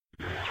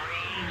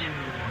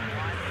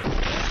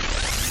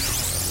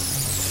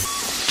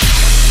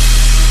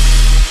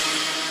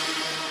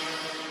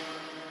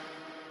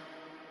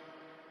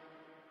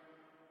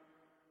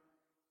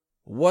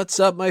What's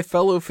up, my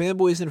fellow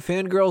fanboys and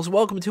fangirls?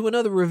 Welcome to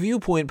another Review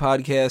Point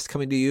podcast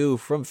coming to you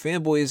from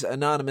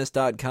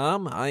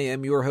fanboysanonymous.com. I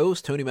am your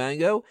host, Tony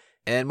Mango,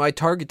 and my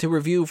target to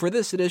review for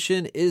this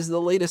edition is the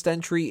latest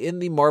entry in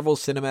the Marvel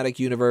Cinematic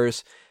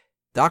Universe,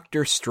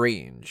 Doctor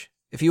Strange.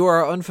 If you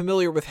are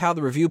unfamiliar with how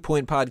the Review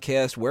Point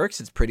podcast works,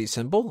 it's pretty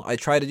simple. I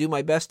try to do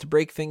my best to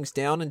break things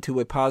down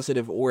into a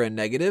positive or a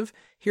negative,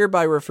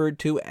 hereby referred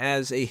to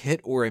as a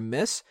hit or a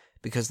miss,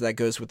 because that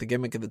goes with the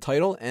gimmick of the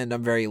title, and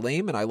I'm very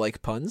lame and I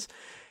like puns.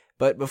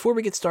 But before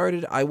we get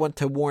started, I want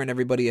to warn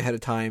everybody ahead of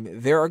time,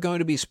 there are going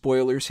to be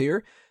spoilers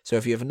here, so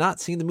if you have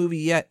not seen the movie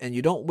yet and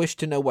you don't wish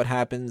to know what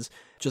happens,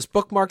 just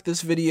bookmark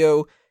this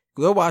video,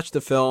 go watch the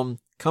film,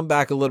 come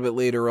back a little bit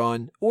later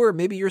on, or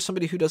maybe you're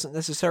somebody who doesn't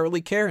necessarily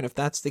care, and if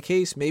that's the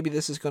case, maybe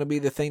this is going to be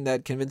the thing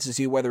that convinces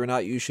you whether or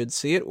not you should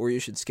see it or you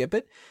should skip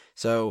it.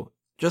 So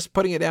just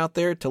putting it out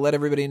there to let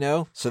everybody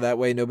know, so that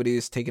way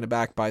nobody's taken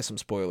aback by some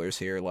spoilers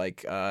here,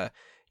 like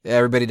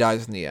everybody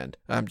dies in the end.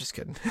 I'm just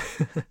kidding.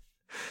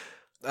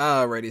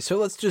 Alrighty, so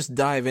let's just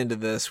dive into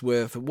this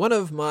with one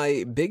of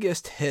my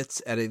biggest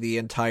hits out of the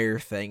entire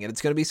thing, and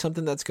it's going to be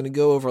something that's going to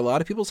go over a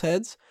lot of people's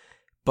heads,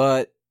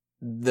 but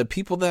the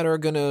people that are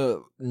going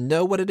to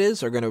know what it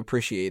is are going to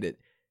appreciate it.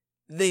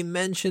 They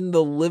mentioned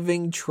the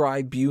Living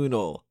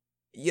Tribunal.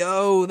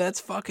 Yo, that's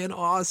fucking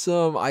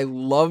awesome. I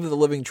love the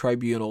Living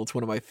Tribunal. It's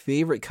one of my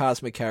favorite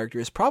cosmic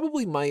characters,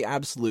 probably my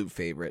absolute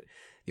favorite.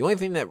 The only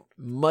thing that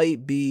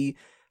might be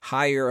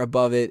higher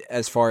above it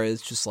as far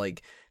as just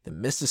like the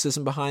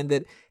mysticism behind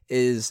it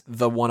is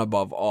the One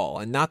Above All.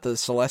 And not the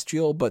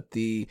celestial, but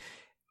the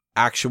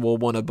actual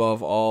One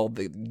Above All,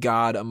 the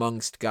God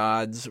amongst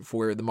gods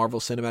for the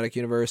Marvel Cinematic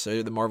Universe,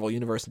 or the Marvel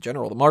Universe in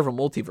general, the Marvel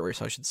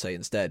Multiverse, I should say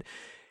instead.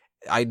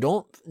 I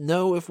don't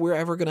know if we're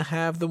ever going to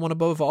have the One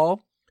Above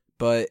All,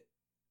 but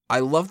I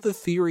love the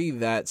theory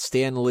that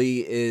Stan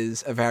Lee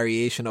is a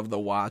variation of the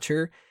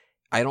Watcher.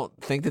 I don't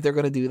think that they're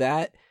going to do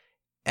that.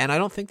 And I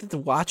don't think that the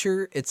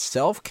Watcher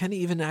itself can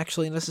even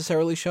actually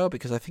necessarily show up,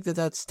 because I think that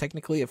that's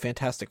technically a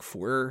Fantastic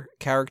Four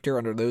character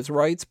under those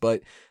rights,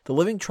 but the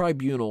Living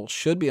Tribunal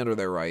should be under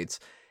their rights.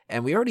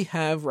 And we already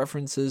have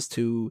references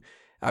to,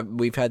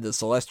 we've had the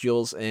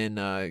Celestials in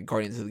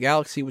Guardians of the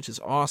Galaxy, which is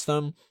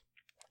awesome.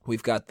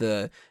 We've got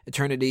the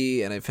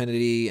Eternity and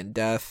Infinity and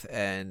Death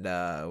and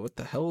what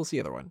the hell is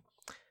the other one?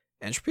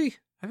 Entropy,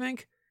 I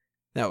think?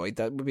 No, wait,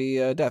 that would be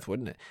Death,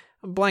 wouldn't it?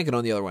 I'm blanking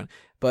on the other one.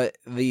 But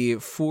the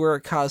four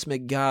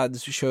cosmic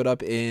gods showed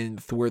up in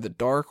Thor the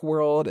Dark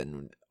World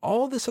and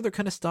all this other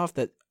kind of stuff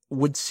that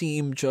would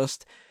seem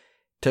just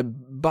to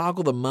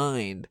boggle the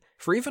mind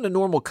for even a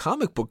normal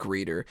comic book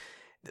reader,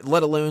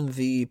 let alone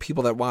the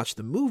people that watch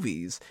the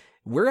movies.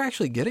 We're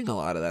actually getting a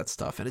lot of that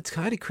stuff, and it's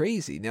kind of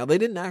crazy. Now, they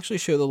didn't actually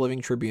show the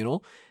Living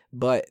Tribunal,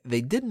 but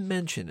they did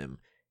mention him.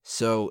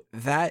 So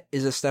that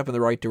is a step in the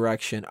right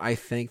direction. I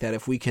think that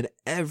if we can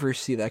ever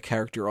see that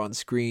character on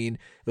screen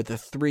with the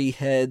three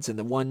heads and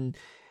the one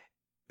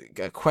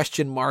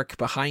question mark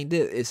behind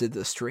it, is it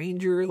the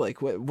Stranger?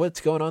 Like,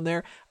 what's going on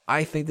there?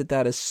 I think that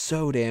that is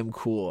so damn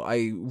cool.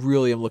 I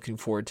really am looking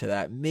forward to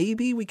that.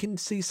 Maybe we can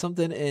see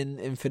something in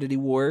Infinity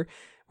War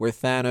where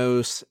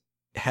Thanos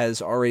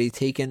has already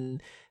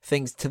taken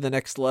things to the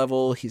next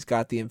level. He's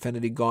got the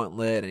Infinity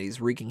Gauntlet and he's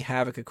wreaking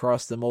havoc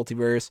across the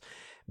multiverse.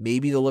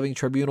 Maybe the Living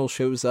Tribunal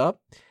shows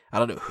up. I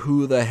don't know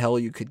who the hell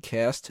you could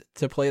cast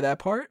to play that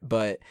part,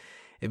 but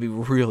it'd be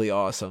really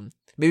awesome.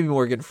 Maybe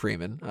Morgan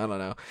Freeman. I don't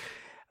know.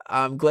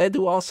 I'm glad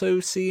to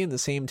also see in the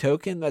same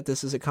token that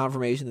this is a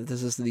confirmation that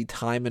this is the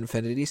Time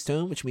Infinity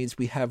Stone, which means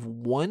we have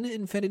one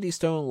Infinity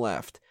Stone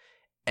left.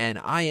 And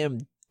I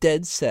am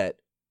dead set,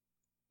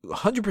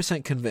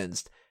 100%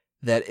 convinced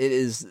that it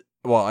is,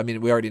 well, I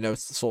mean, we already know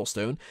it's the Soul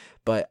Stone,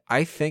 but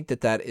I think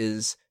that that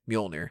is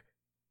Mjolnir.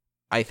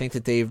 I think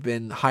that they've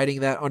been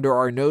hiding that under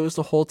our nose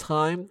the whole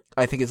time.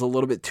 I think it's a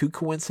little bit too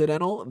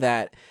coincidental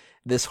that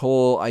this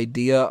whole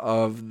idea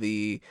of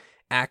the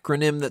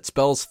acronym that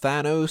spells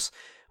Thanos,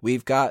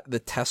 we've got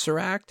the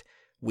Tesseract,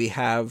 we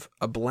have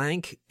a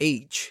blank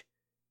H,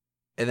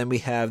 and then we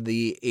have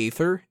the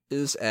Aether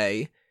is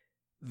A,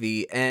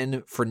 the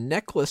N for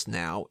necklace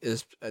now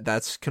is,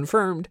 that's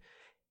confirmed,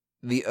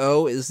 the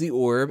O is the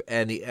orb,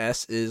 and the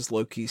S is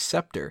Loki's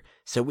scepter.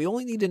 So we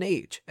only need an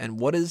H, and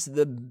what is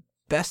the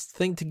best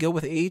thing to go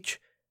with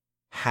H?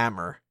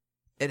 Hammer.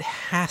 It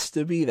has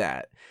to be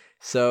that.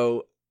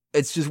 So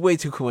it's just way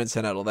too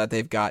coincidental that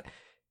they've got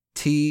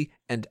T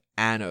and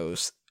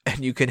Anos, and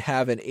you can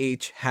have an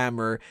H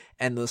hammer,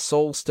 and the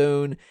Soul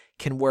Stone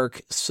can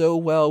work so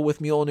well with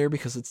Mjolnir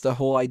because it's the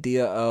whole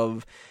idea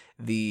of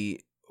the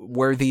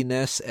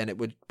worthiness, and it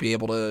would be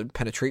able to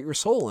penetrate your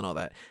soul and all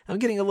that. I'm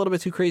getting a little bit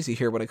too crazy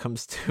here when it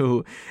comes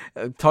to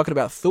talking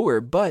about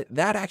Thor, but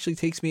that actually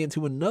takes me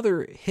into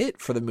another hit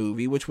for the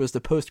movie, which was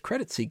the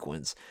post-credit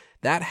sequence.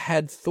 That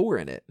had Thor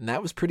in it, and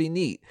that was pretty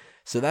neat.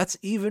 So that's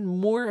even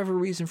more of a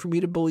reason for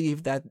me to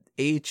believe that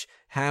H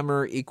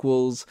hammer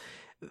equals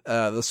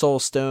the Soul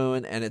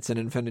Stone, and it's an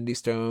Infinity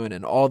Stone,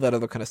 and all that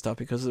other kind of stuff,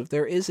 because if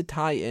there is a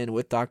tie-in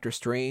with Doctor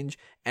Strange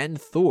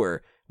and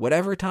Thor,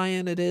 whatever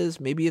tie-in it is.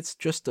 Maybe it's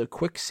just a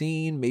quick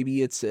scene.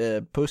 Maybe it's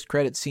a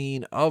post-credit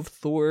scene of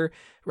Thor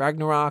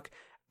Ragnarok.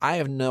 I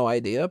have no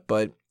idea,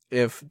 but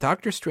if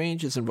Doctor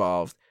Strange is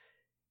involved,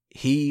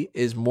 he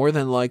is more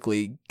than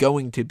likely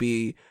going to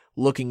be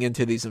looking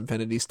into these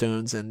Infinity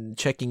Stones and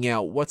checking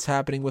out what's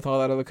happening with all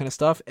that other kind of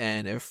stuff.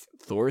 And if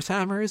Thor's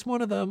hammer is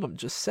one of them, I'm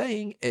just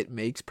saying, it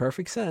makes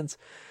perfect sense.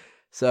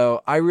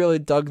 So I really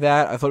dug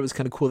that. I thought it was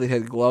kind of cool they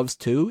had gloves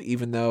too,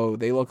 even though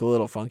they look a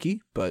little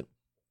funky. But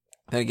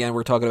then again,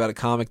 we're talking about a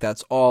comic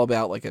that's all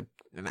about like an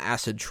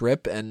acid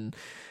trip and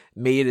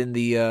made in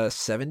the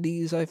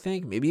 70s, I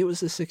think. Maybe it was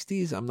the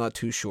 60s. I'm not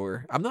too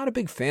sure. I'm not a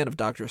big fan of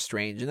Doctor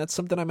Strange, and that's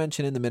something I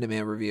mentioned in the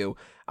Minuteman review.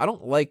 I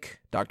don't like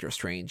Doctor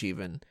Strange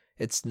even.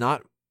 It's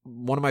not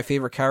one of my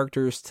favorite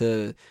characters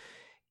to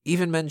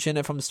even mention.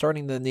 If I'm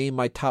starting to name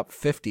my top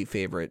 50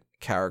 favorite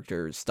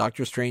characters,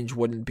 Doctor Strange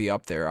wouldn't be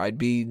up there. I'd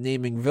be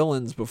naming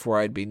villains before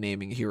I'd be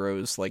naming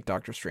heroes like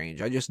Doctor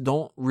Strange. I just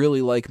don't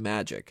really like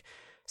magic.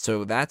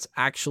 So that's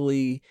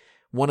actually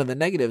one of the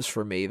negatives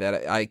for me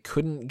that I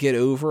couldn't get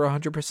over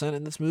 100%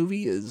 in this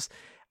movie is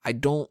I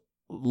don't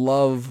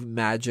love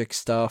magic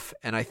stuff,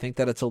 and I think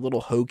that it's a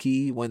little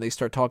hokey when they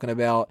start talking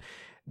about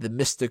the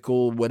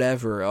mystical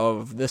whatever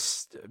of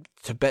this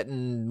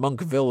Tibetan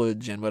monk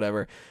village and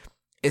whatever.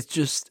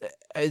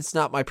 It's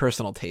not my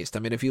personal taste. I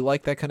mean, if you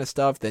like that kind of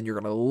stuff, then you're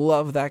going to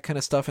love that kind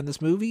of stuff in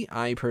this movie.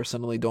 I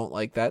personally don't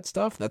like that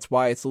stuff. That's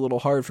why it's a little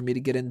hard for me to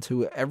get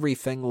into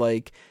everything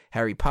like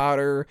Harry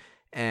Potter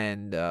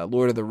and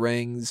Lord of the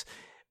Rings,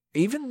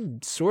 even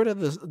sort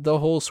of the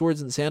whole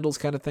swords and sandals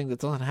kind of thing that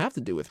doesn't have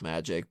to do with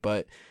magic,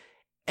 but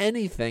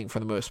anything for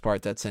the most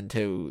part that's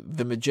into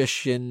the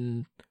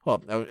magician.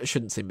 Well, I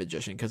shouldn't say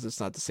magician because it's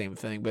not the same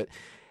thing, but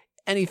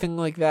anything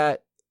like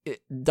that.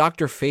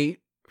 Dr. Fate,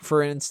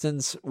 for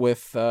instance,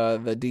 with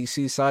the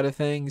DC side of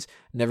things,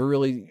 never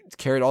really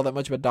cared all that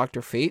much about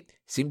Dr. Fate.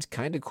 Seemed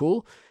kind of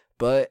cool.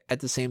 But at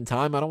the same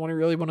time, I don't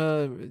really want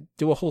to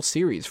do a whole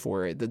series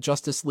for it. The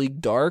Justice League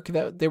Dark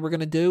that they were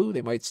going to do,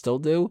 they might still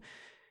do.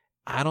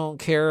 I don't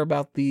care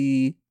about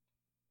the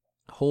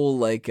whole,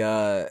 like,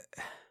 I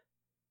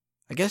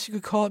guess you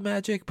could call it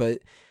magic, but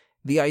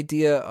the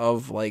idea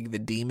of, like, the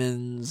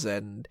demons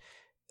and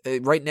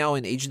right now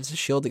in Agents of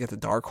S.H.I.E.L.D., they got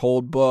the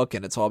Darkhold book,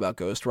 and it's all about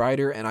Ghost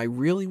Rider, and I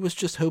really was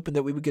just hoping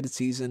that we would get a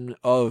season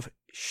of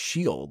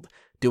S.H.I.E.L.D.,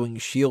 doing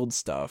S.H.I.E.L.D.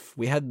 stuff.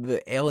 We had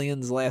the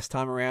aliens last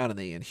time around and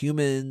the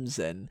Inhumans,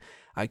 and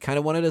I kind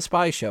of wanted a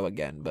spy show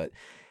again, but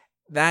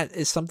that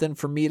is something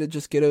for me to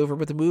just get over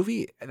with the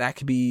movie. That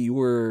could be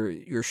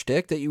your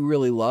shtick that you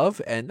really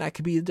love, and that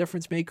could be a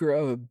difference maker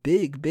of a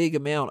big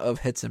amount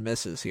of hits and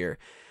misses here.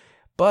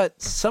 But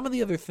some of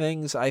the other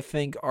things I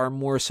think are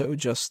more so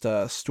just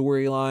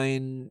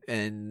storyline,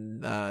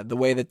 and the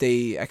way that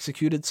they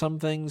executed some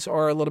things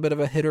are a little bit of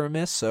a hit or a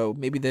miss, so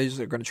maybe those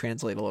are going to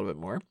translate a little bit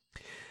more.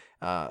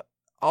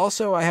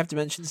 Also, I have to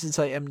mention, since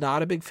I am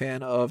not a big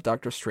fan of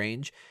Doctor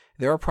Strange,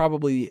 there are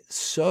probably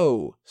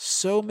so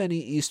many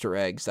Easter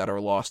eggs that are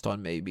lost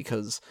on me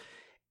because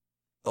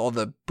all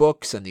the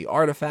books and the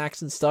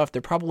artifacts and stuff,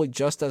 they're probably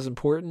just as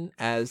important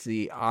as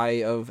the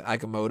Eye of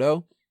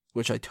Agamotto,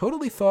 which I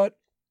totally thought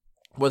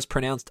was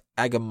pronounced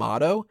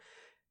Agamotto.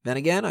 Then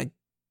again, I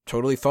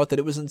totally thought that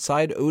it was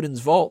inside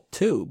Odin's vault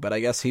too, but I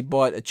guess he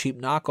bought a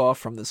cheap knockoff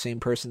from the same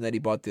person that he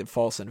bought the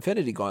false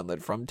Infinity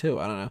Gauntlet from too.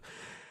 I don't know.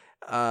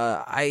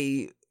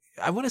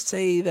 I want to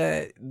say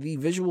that the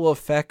visual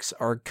effects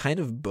are kind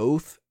of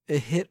both a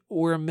hit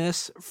or a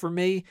miss for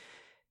me,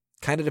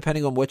 kind of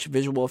depending on which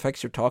visual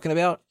effects you're talking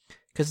about,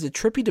 because the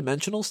trippy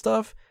dimensional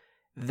stuff,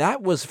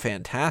 that was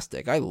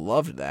fantastic. I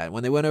loved that.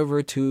 When they went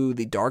over to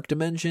the dark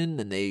dimension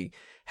and they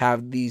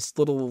have these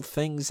little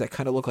things that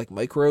kind of look like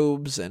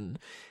microbes and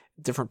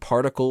different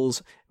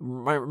particles,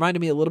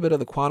 reminded me a little bit of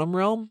the quantum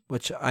realm,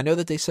 which I know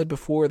that they said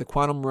before the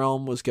quantum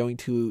realm was going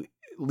to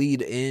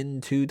lead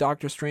into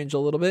Doctor Strange a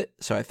little bit,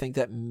 so I think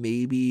that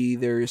maybe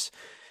there's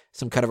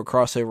some kind of a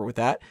crossover with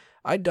that.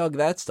 I dug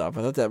that stuff.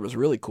 I thought that was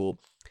really cool.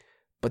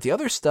 But the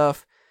other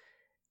stuff,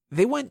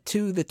 they went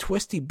to the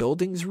twisty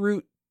buildings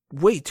route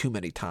way too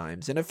many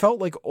times, and it felt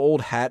like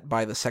old hat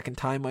by the second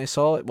time I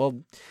saw it.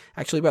 Well,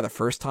 actually by the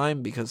first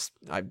time, because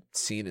I've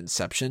seen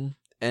Inception,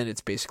 and it's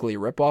basically a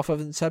ripoff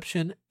of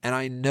Inception, and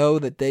I know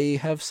that they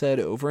have said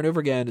over and over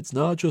again, it's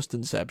not just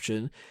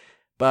Inception,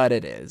 but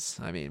it is.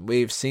 I mean,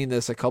 we've seen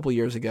this a couple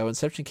years ago.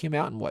 Inception came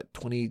out in what,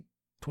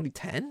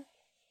 2010?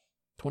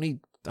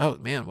 Oh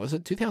man, was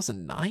it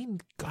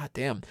 2009? God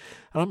damn.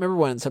 I don't remember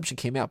when Inception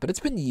came out, but it's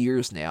been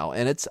years now,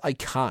 and it's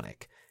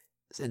iconic.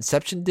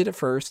 Inception did it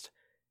first.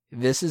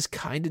 This is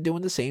kind of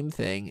doing the same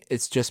thing.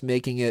 It's just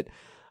making it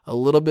a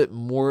little bit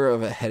more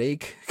of a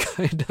headache,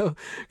 kind of.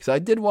 Because I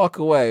did walk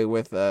away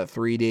with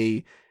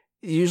 3D.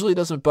 It usually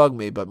doesn't bug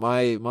me, but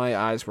my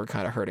eyes were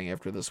kind of hurting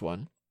after this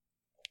one.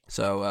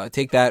 So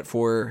take that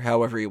for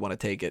however you want to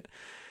take it.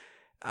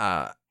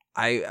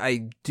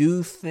 I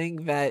do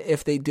think that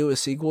if they do a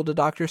sequel to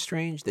Doctor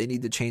Strange, they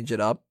need to change it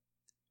up.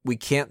 We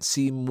can't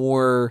see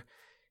more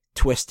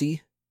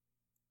Twisty.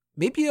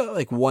 Maybe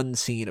like one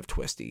scene of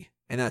Twisty,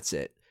 and that's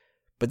it.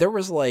 But there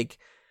was like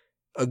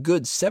a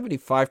good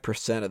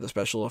 75% of the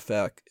special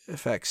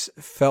effects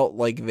felt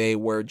like they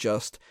were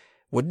just,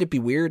 wouldn't it be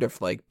weird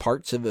if like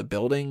parts of the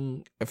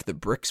building, if the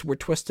bricks were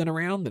twisting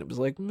around, and it was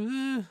like,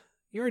 you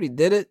already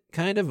did it,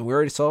 kind of, and we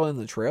already saw it in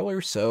the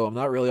trailer, so I'm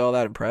not really all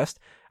that impressed.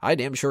 I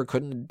damn sure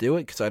couldn't do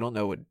it because I don't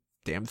know a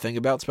damn thing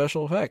about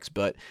special effects,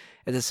 but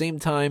at the same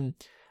time,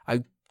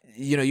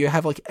 you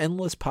have like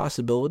endless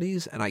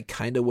possibilities, and I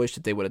kind of wish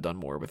that they would have done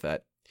more with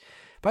that.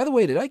 By the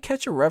way, did I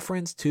catch a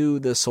reference to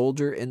the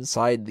soldier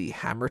inside the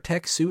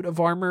Hammertech suit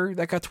of armor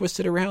that got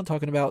twisted around,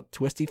 talking about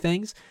twisty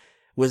things?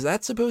 Was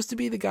that supposed to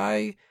be the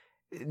guy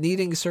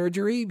needing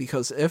surgery?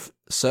 Because if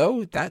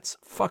so, that's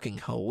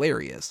fucking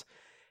hilarious.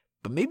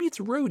 But maybe it's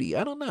Rhodey,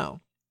 I don't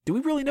know. Do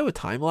we really know a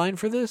timeline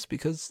for this?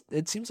 Because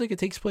it seems like it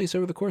takes place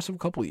over the course of a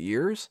couple of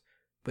years,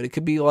 but it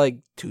could be like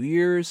 2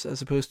 years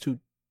as opposed to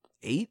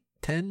 8,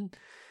 10.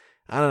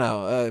 I don't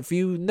know. If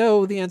you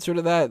know the answer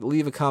to that,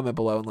 leave a comment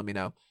below and let me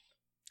know.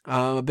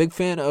 I'm a big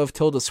fan of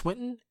Tilda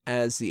Swinton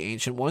as the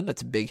Ancient One.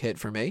 That's a big hit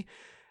for me.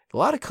 A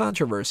lot of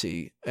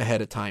controversy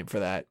ahead of time for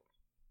that.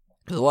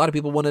 A lot of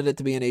people wanted it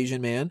to be an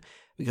Asian man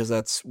because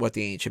that's what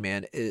the Ancient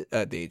Man is,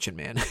 the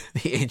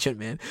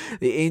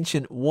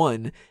Ancient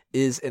One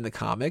is in the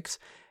comics.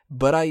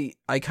 But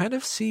I kind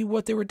of see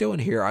what they were doing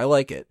here. I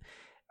like it.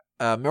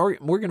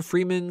 Morgan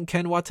Freeman,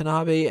 Ken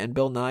Watanabe, and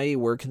Bill Nighy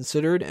were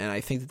considered, and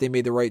I think that they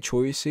made the right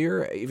choice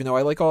here, even though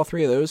I like all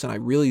three of those, and I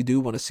really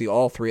do want to see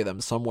all three of them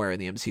somewhere in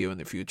the MCU in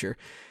the future.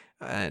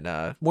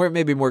 And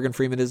maybe Morgan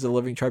Freeman is the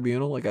living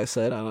tribunal, like I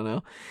said, I don't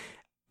know.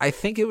 I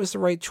think it was the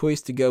right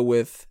choice to go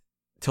with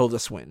Tilda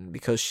Swinton,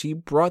 because she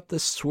brought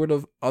this sort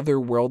of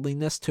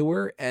otherworldliness to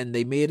her, and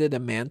they made it a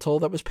mantle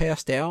that was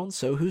passed down,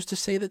 so who's to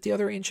say that the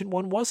other Ancient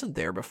One wasn't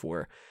there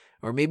before?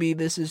 Or maybe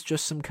this is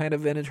just some kind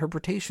of an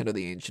interpretation of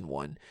the Ancient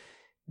One.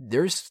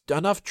 There's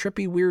enough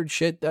trippy, weird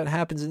shit that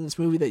happens in this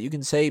movie that you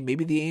can say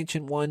maybe the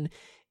Ancient One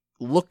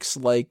looks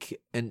like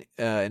an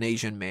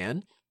Asian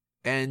man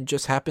and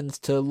just happens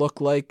to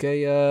look like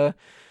a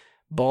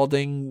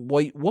balding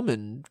white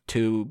woman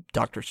to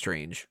Doctor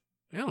Strange.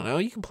 I don't know.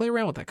 You can play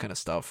around with that kind of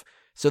stuff.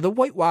 So the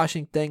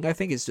whitewashing thing, I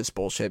think, is just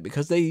bullshit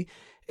because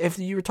if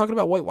you were talking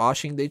about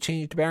whitewashing, they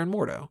changed Baron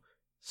Mordo.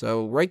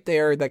 So right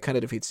there, that kind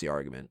of defeats the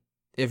argument.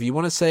 If you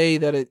want to say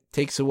that it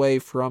takes away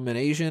from an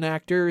Asian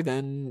actor,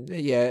 then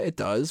yeah, it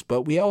does.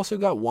 But we also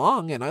got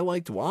Wong, and I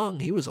liked Wong.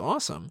 He was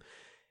awesome.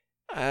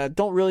 I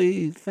don't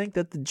really think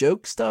that the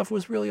joke stuff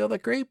was really all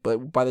that great,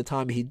 but by the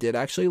time he did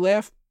actually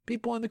laugh,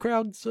 people in the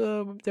crowds,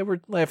 they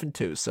were laughing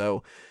too.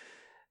 So,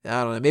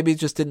 I don't know. Maybe it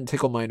just didn't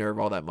tickle my nerve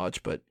all that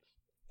much, but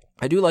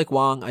I do like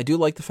Wong. I do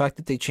like the fact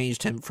that they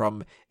changed him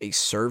from a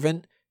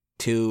servant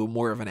to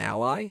more of an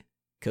ally.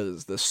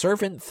 Because the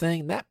servant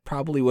thing, that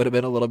probably would have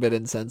been a little bit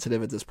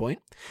insensitive at this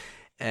point.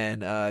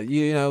 And,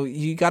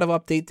 you got to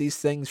update these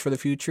things for the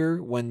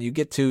future when you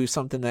get to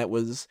something that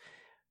was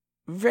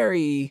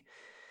very,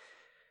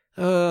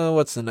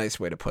 what's the nice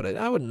way to put it?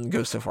 I wouldn't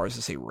go so far as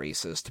to say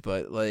racist,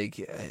 but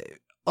like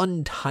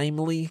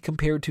untimely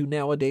compared to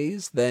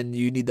nowadays, then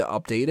you need to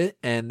update it.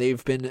 And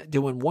they've been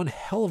doing one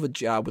hell of a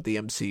job with the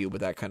MCU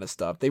with that kind of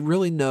stuff. They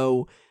really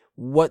know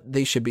what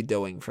they should be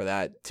doing for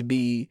that to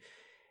be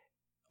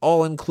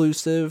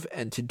all-inclusive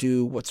and to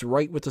do what's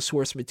right with the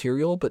source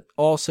material, but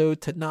also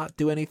to not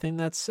do anything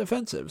that's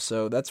offensive.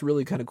 So that's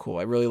really kind of cool.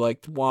 I really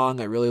liked Wong.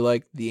 I really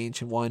liked the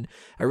Ancient One.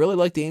 I really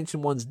liked the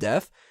Ancient One's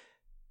death.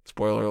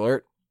 Spoiler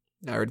alert.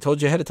 I already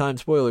told you ahead of time,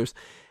 spoilers.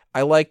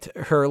 I liked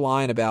her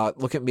line about,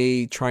 look at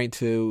me trying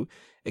to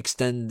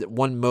extend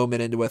one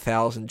moment into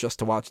 1,000 just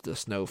to watch the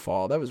snow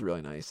fall. That was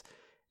really nice.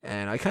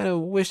 And I kind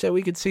of wish that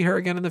we could see her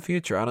again in the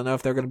future. I don't know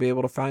if they're going to be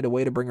able to find a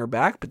way to bring her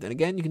back, but then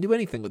again, you can do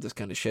anything with this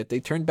kind of shit. They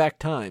turned back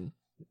time.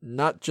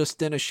 Not just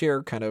in a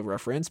Cher kind of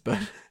reference, but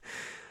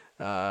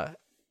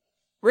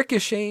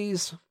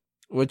ricochets,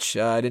 which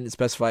I didn't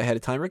specify ahead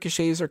of time.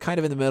 Ricochets are kind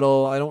of in the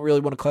middle. I don't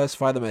really want to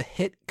classify them a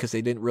hit because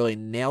they didn't really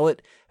nail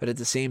it, but at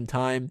the same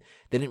time,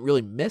 they didn't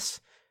really miss.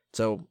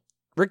 So,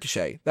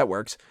 ricochet, that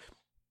works.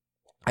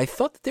 I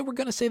thought that they were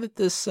going to say that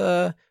this...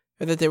 or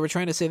that they were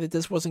trying to say that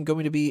this wasn't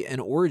going to be an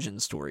origin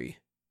story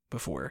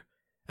before.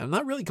 And I'm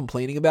not really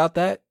complaining about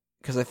that,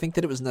 because I think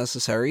that it was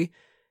necessary,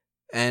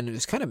 and it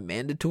was kind of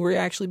mandatory,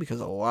 actually,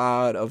 because a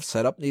lot of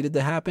setup needed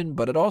to happen,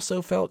 but it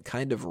also felt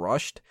kind of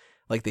rushed,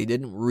 like they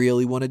didn't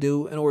really want to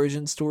do an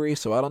origin story,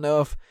 so I don't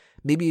know if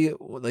maybe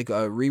like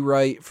a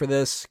rewrite for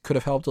this could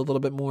have helped a little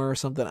bit more or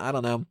something, I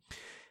don't know.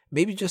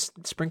 Maybe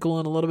just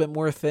sprinkle in a little bit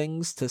more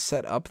things to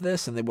set up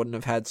this, and they wouldn't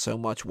have had so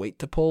much weight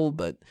to pull,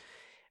 but...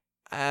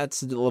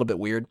 that's a little bit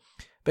weird.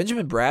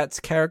 Benjamin Bratt's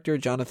character,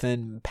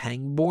 Jonathan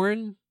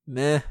Pangborn,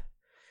 meh.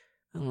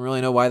 I don't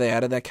really know why they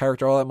added that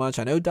character all that much.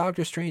 I know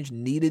Doctor Strange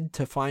needed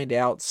to find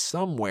out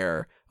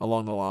somewhere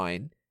along the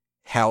line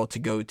how to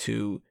go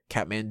to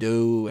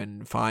Kathmandu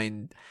and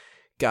find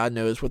God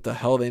knows what the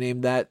hell they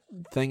named that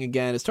thing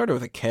again. It started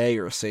with a K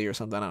or a C or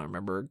something. I don't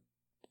remember.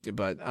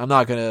 But I'm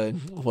not going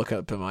to look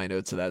up in my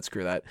notes of that.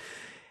 Screw that.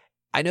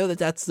 I know that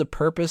that's the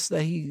purpose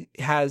that he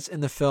has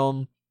in the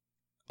film,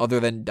 other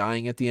than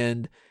dying at the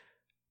end.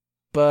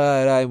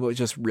 but I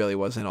just really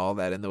wasn't all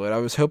that into it. I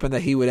was hoping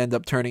that he would end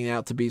up turning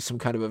out to be some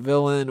kind of a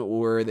villain,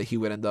 or that he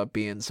would end up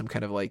being some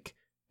kind of like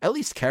at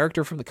least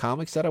character from the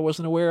comics that I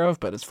wasn't aware of.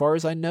 But as far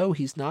as I know,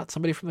 he's not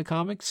somebody from the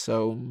comics,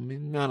 so I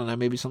don't know,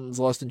 maybe something's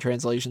lost in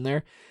translation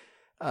there.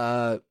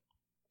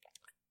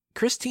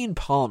 Christine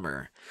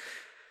Palmer,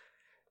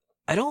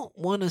 I don't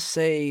want to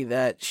say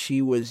that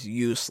she was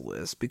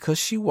useless, because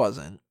she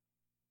wasn't,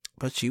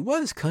 but she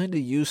was kind of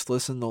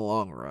useless in the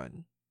long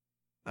run.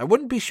 I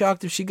wouldn't be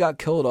shocked if she got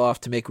killed off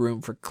to make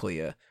room for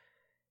Clea.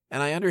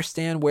 And I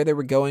understand where they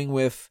were going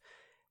with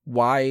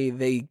why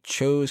they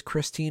chose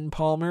Christine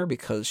Palmer,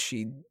 because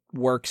she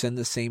works in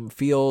the same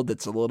field.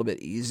 It's a little bit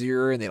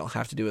easier and they don't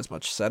have to do as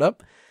much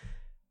setup.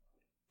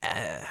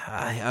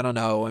 I don't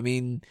know. I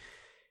mean,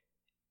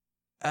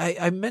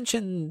 I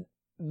mentioned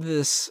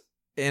this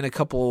in a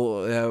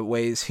couple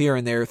ways here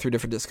and there through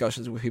different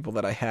discussions with people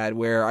that I had,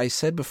 where I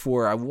said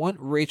before, I want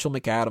Rachel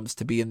McAdams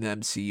to be in the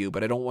MCU,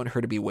 but I don't want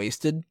her to be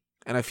wasted.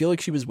 And I feel like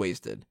she was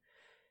wasted.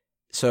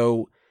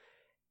 So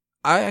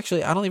I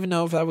don't even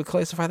know if I would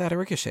classify that as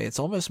Ricochet. It's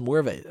almost more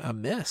of a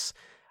miss.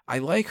 I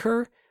like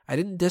her. I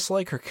didn't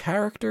dislike her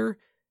character,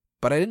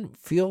 but I didn't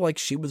feel like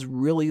she was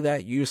really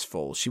that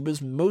useful. She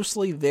was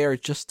mostly there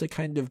just to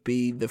kind of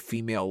be the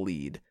female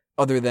lead,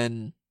 other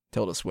than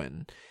Tilda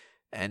Swinton.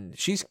 And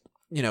she's,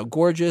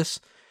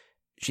 gorgeous.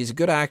 She's a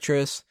good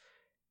actress.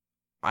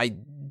 I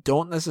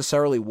don't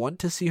necessarily want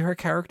to see her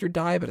character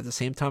die, but at the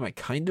same time, I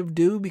kind of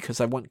do,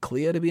 because I want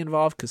Clea to be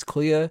involved, because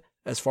Clea,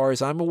 as far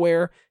as I'm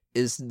aware,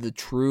 is the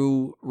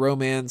true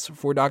romance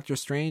for Doctor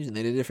Strange, and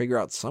they need to figure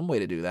out some way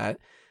to do that.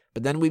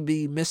 But then we'd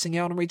be missing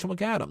out on Rachel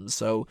McAdams,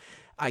 so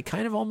I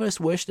kind of almost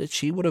wish that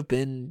she would have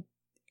been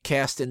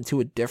cast into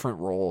a different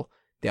role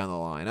down the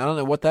line. I don't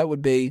know what that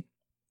would be,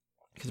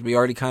 because we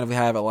already kind of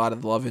have a lot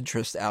of the love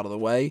interest out of the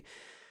way.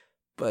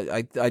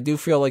 But I do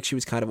feel like she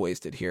was kind of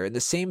wasted here. And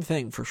the same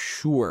thing for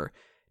sure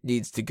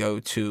needs to go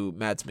to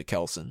Mads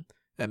Mikkelsen.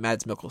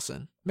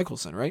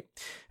 Mikkelsen, right?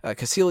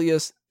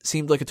 Caecilius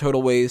seemed like a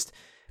total waste,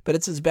 but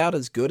it's about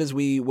as good as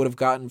we would have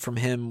gotten from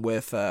him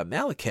with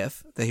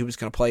Malekith, that he was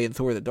going to play in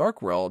Thor the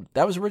Dark World.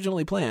 That was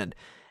originally planned,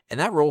 and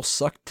that role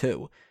sucked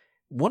too.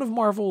 One of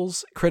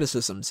Marvel's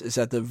criticisms is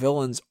that the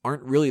villains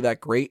aren't really that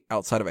great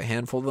outside of a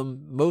handful of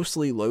them,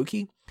 mostly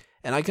Loki.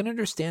 And I can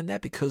understand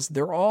that, because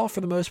they're all,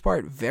 for the most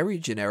part, very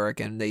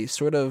generic, and they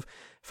sort of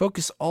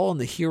focus all on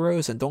the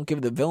heroes and don't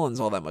give the villains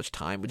all that much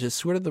time, which is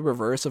sort of the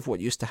reverse of what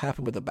used to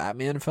happen with the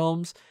Batman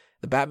films.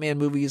 The Batman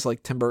movies,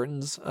 like Tim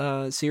Burton's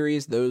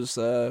series, those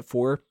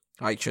four,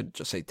 I should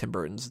just say Tim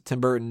Burton's. Tim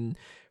Burton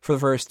for the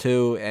first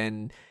two,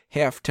 and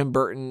half Tim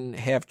Burton,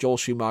 half Joel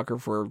Schumacher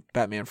for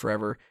Batman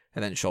Forever,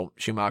 and then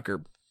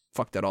Schumacher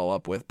fucked it all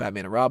up with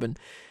Batman and Robin.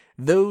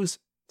 Those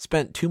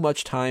spent too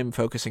much time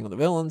focusing on the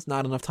villains,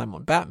 not enough time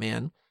on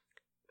Batman.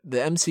 The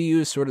MCU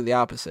is sort of the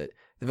opposite.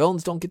 The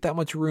villains don't get that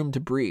much room to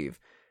breathe.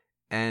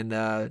 And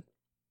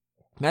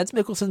Mads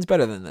Mikkelsen's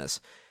better than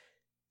this.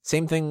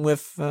 Same thing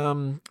with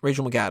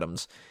Rachel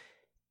McAdams.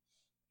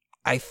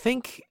 I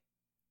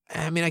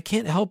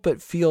can't help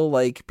but feel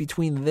like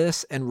between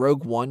this and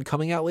Rogue One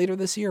coming out later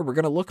this year, we're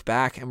going to look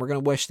back and we're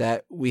going to wish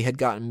that we had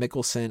gotten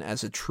Mikkelsen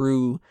as a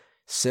true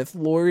Sith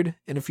Lord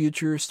in a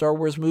future Star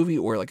Wars movie,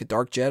 or like a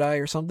Dark Jedi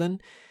or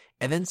something,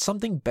 and then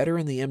something better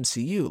in the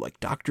MCU, like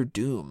Doctor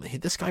Doom.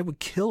 This guy would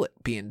kill it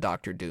being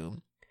Doctor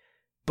Doom.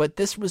 But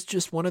this was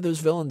just one of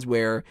those villains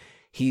where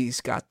he's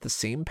got the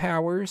same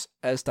powers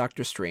as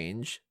Doctor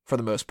Strange, for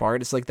the most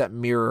part. It's like that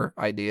mirror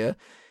idea.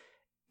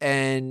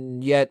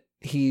 And yet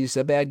he's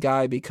a bad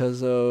guy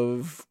because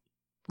of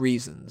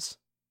reasons.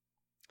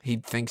 He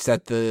thinks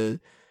that the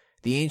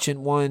Ancient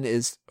One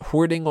is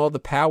hoarding all the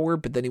power,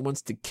 but then he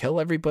wants to kill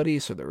everybody,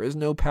 so there is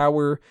no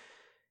power.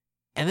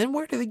 And then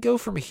where do they go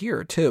from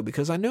here, too?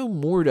 Because I know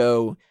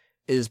Mordo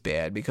is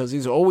bad, because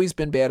he's always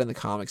been bad in the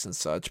comics and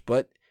such,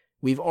 but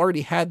we've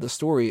already had the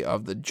story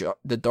of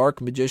the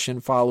dark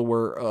magician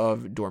follower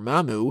of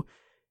Dormammu,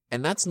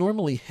 and that's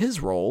normally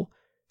his role.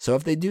 So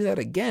if they do that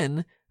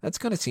again, that's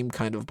going to seem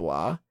kind of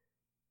blah.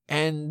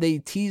 And they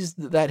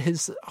teased that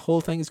his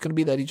whole thing is going to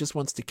be that he just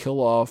wants to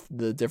kill off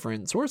the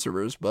different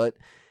sorcerers, but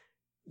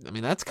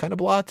that's kind of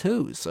blah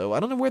too. So I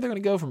don't know where they're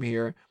going to go from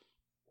here.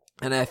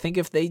 And I think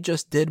if they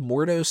just did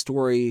Mordo's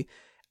story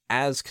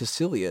as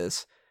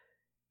Caecilius,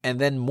 and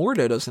then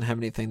Mordo doesn't have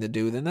anything to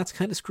do, then that's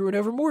kind of screwing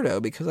over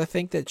Mordo, because I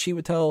think that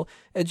Chiwetel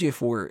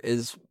Ejiofor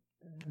is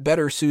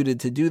better suited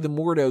to do the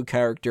Mordo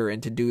character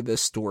and to do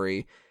this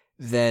story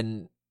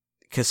than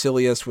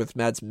Caecilius with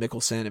Mads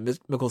Mikkelsen, and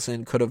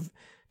Mikkelsen could have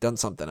done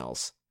something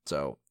else.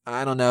 So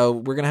I don't know.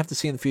 We're going to have to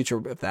see in the future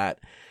with that.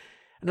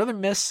 Another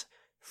miss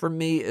for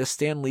me is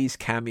Stan Lee's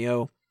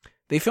cameo.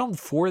 They filmed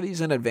 4 of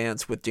these in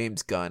advance with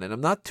James Gunn, and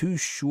I'm not too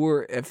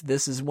sure if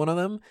this is one of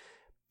them,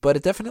 but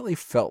it definitely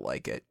felt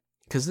like it,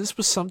 because this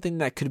was something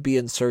that could be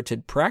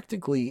inserted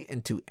practically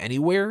into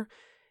anywhere,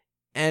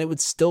 and it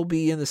would still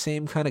be in the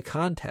same kind of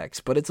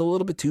context, but it's a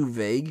little bit too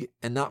vague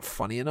and not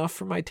funny enough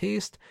for my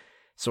taste.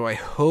 So I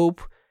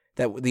hope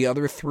that the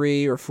other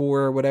 3 or 4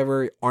 or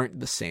whatever aren't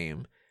the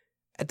same.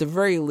 At the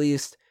very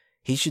least,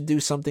 he should do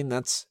something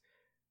that's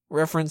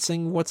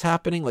referencing what's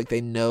happening. Like,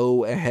 they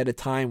know ahead of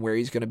time where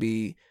he's going to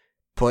be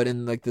put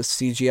in, like, this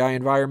CGI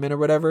environment or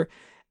whatever.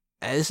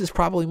 And this is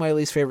probably my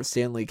least favorite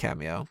Stan Lee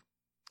cameo.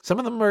 Some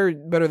of them are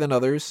better than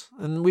others,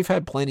 and we've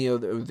had plenty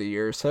over the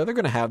years, so they're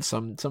going to have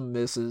some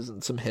misses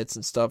and some hits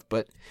and stuff,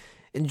 but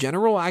in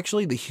general,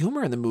 actually, the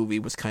humor in the movie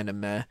was kind of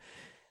meh.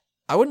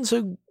 I wouldn't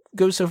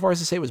go so far as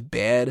to say it was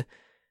bad,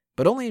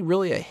 but only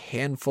really a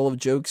handful of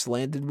jokes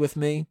landed with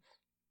me.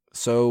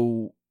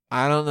 So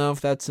I don't know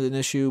if that's an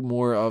issue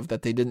more of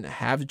that they didn't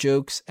have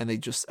jokes and they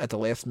just at the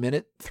last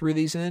minute threw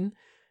these in,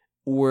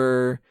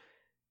 or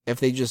if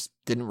they just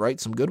didn't write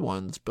some good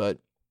ones. But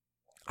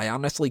I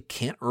honestly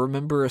can't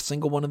remember a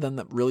single one of them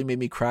that really made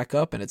me crack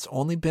up, and it's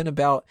only been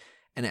about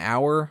an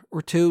hour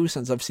or two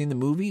since I've seen the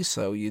movie,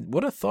 so you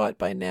would have thought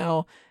by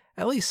now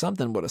at least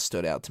something would have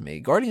stood out to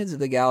me. Guardians of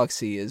the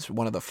Galaxy is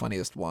one of the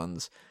funniest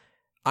ones.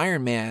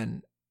 Iron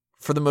Man,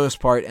 for the most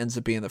part, ends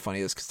up being the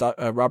funniest because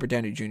Robert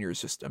Downey Jr.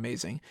 is just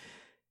amazing.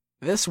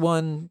 This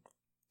one,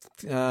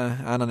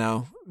 I don't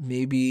know,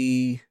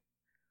 maybe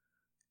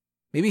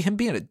him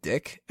being a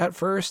dick at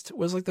first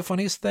was like the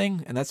funniest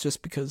thing, and that's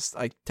just because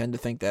I tend to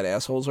think that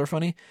assholes are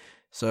funny,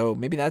 so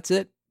maybe that's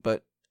it.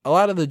 But a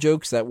lot of the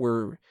jokes that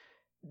were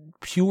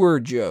pure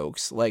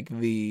jokes, like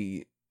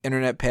the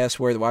internet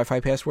password, the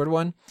Wi-Fi password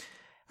one,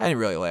 I didn't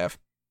really laugh.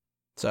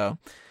 So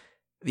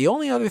the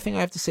only other thing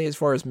I have to say as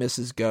far as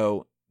misses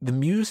go, the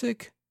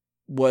music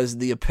was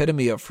the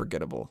epitome of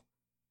forgettable.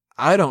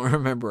 I don't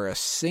remember a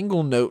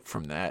single note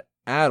from that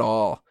at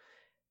all.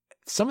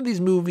 Some of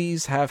these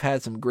movies have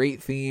had some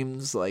great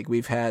themes, like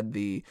we've had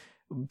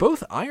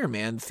both Iron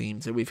Man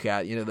themes that we've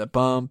got, the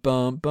bum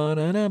bum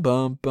ba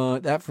bum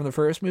bum, that from the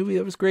first movie,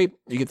 that was great.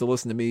 You get to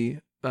listen to me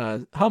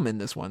hum in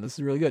this one. This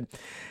is really good.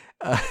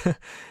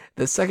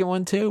 The second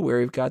one too, where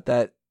we've got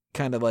that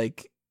kind of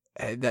like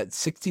that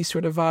 60s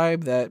sort of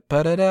vibe, that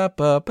ba-da-da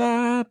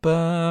ba-ba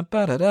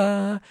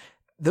ba-da-da.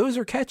 Those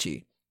are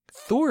catchy.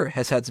 Thor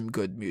has had some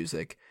good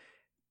music.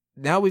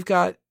 Now we've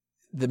got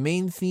the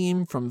main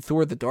theme from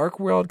Thor the Dark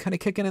World kind of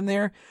kicking in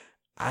there.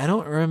 I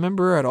don't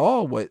remember at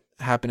all what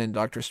happened in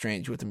Doctor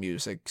Strange with the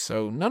music,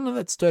 so none of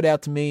that stood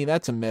out to me.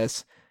 That's a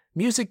miss.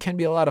 Music can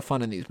be a lot of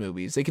fun in these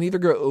movies. They can either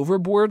go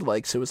overboard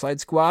like Suicide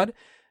Squad,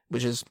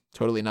 which is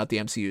totally not the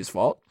MCU's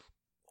fault,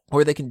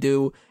 or they can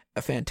do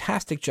a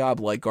fantastic job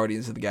like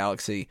Guardians of the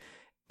Galaxy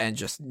and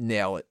just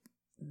nail it.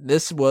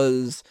 This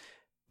was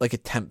like a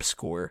temp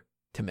score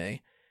to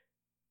me.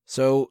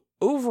 So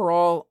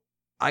overall,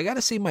 I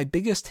gotta say my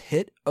biggest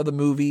hit of the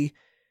movie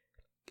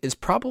is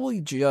probably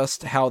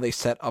just how they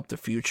set up the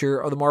future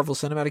of the Marvel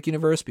Cinematic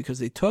Universe, because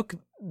they took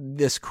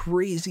this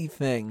crazy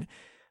thing,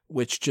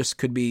 which just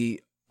could be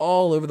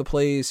all over the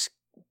place,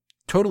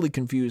 totally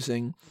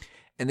confusing,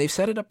 and they've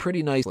set it up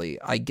pretty nicely.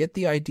 I get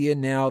the idea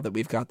now that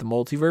we've got the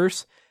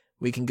multiverse.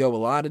 We can go a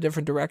lot of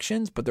different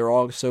directions, but they're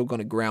also going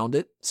to ground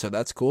it, so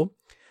that's cool.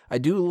 I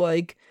do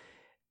like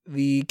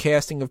the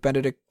casting of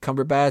Benedict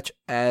Cumberbatch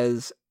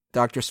as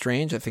Doctor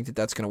Strange. I think that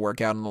that's going to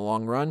work out in the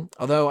long run,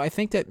 although I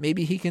think that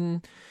maybe he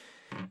can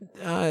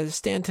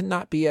stand to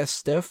not be as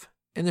stiff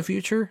in the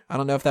future. I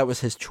don't know if that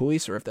was his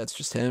choice or if that's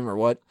just him or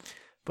what,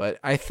 but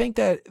I think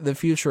that the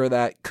future of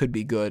that could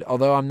be good,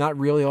 although I'm not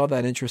really all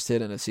that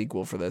interested in a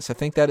sequel for this. I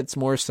think that it's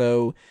more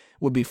so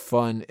would be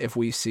fun if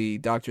we see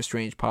Doctor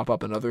Strange pop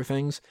up in other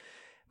things.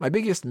 My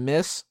biggest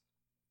miss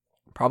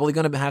probably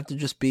going to have to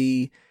just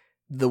be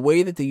the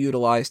way that they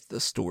utilized the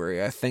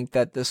story. I think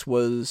that this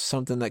was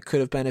something that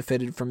could have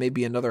benefited from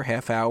maybe another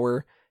half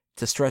hour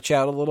to stretch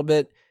out a little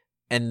bit,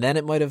 and then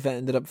it might have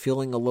ended up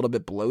feeling a little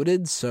bit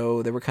bloated,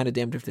 so they were kind of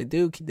damned if they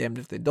do, damned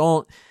if they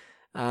don't.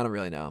 I don't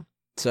really know.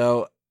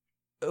 So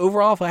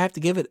overall, if I have to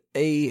give it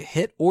a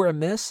hit or a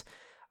miss,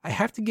 I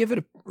have to give it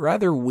a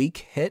rather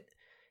weak hit.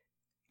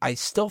 I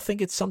still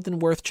think it's something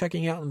worth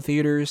checking out in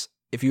theaters.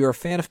 If you're a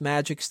fan of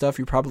magic stuff,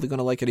 you're probably going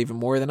to like it even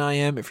more than I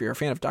am. If you're a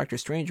fan of Doctor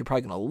Strange, you're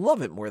probably going to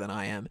love it more than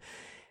I am.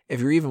 If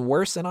you're even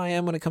worse than I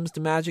am when it comes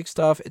to magic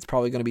stuff, it's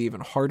probably going to be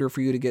even harder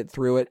for you to get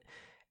through it.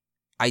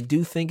 I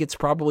do think it's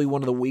probably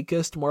one of the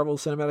weakest Marvel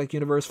Cinematic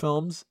Universe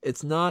films.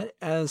 It's not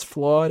as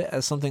flawed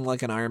as something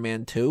like an Iron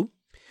Man 2,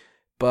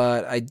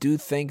 but I do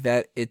think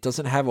that it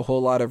doesn't have a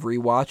whole lot of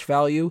rewatch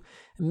value.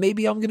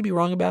 Maybe I'm going to be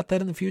wrong about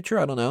that in the future.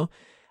 I don't know.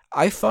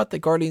 I thought that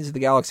Guardians of the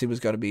Galaxy was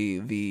going to be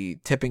the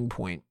tipping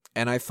point,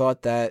 and I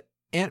thought that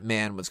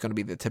Ant-Man was going to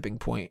be the tipping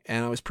point,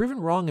 and I was proven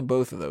wrong in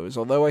both of those,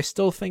 although I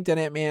still think that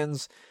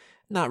Ant-Man's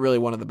not really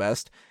one of the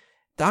best.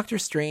 Doctor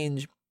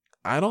Strange,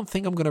 I don't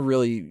think I'm going to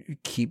really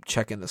keep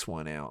checking this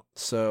one out,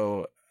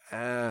 so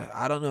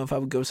I don't know if I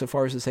would go so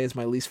far as to say it's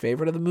my least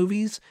favorite of the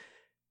movies.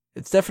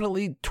 It's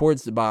definitely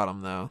towards the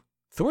bottom, though.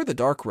 Thor the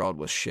Dark World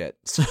was shit,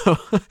 so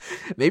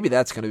maybe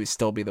that's going to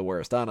still be the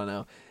worst. I don't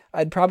know.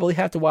 I'd probably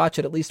have to watch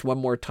it at least one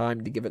more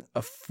time to give it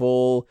a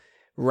full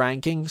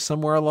ranking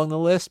somewhere along the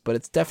list, but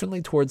it's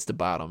definitely towards the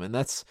bottom, and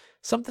that's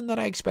something that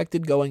I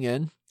expected going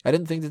in. I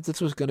didn't think that this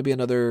was going to be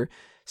another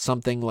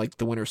something like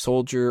The Winter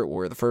Soldier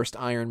or the first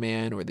Iron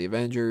Man or the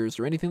Avengers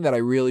or anything that I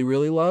really,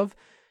 really love.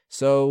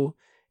 So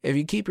if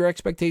you keep your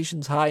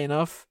expectations high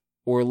enough,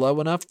 or low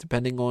enough,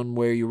 depending on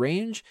where you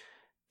range,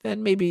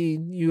 then maybe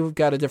you've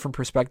got a different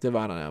perspective.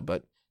 I don't know.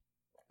 But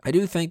I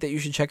do think that you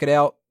should check it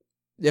out,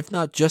 if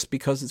not just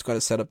because it's going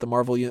to set up the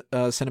Marvel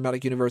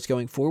Cinematic Universe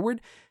going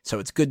forward. So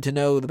it's good to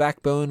know the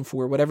backbone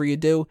for whatever you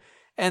do.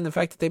 And the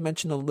fact that they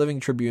mentioned a living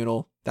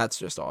tribunal, that's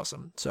just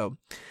awesome. So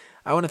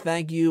I want to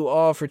thank you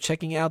all for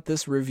checking out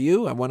this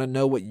review. I want to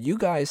know what you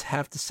guys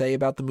have to say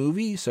about the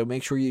movie. So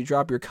make sure you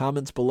drop your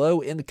comments below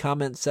in the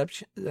comment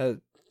section, in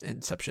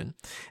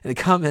the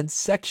comments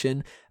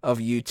section of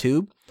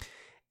YouTube.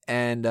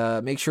 And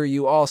make sure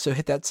you also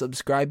hit that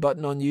subscribe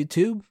button on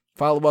YouTube.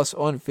 Follow us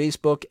on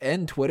Facebook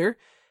and Twitter.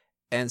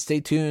 And stay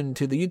tuned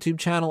to the YouTube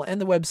channel and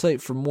the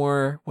website for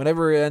more.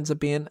 Whenever it ends up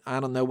being, I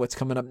don't know what's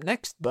coming up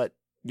next, but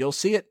you'll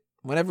see it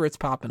whenever it's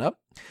popping up.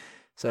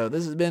 So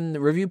this has been the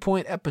Review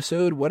Point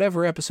episode,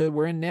 whatever episode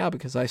we're in now,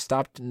 because I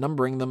stopped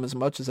numbering them as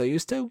much as I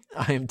used to.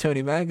 I am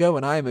Tony Mago,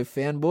 and I am a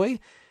fanboy.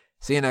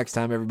 See you next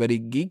time, everybody.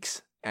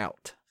 Geeks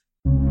out.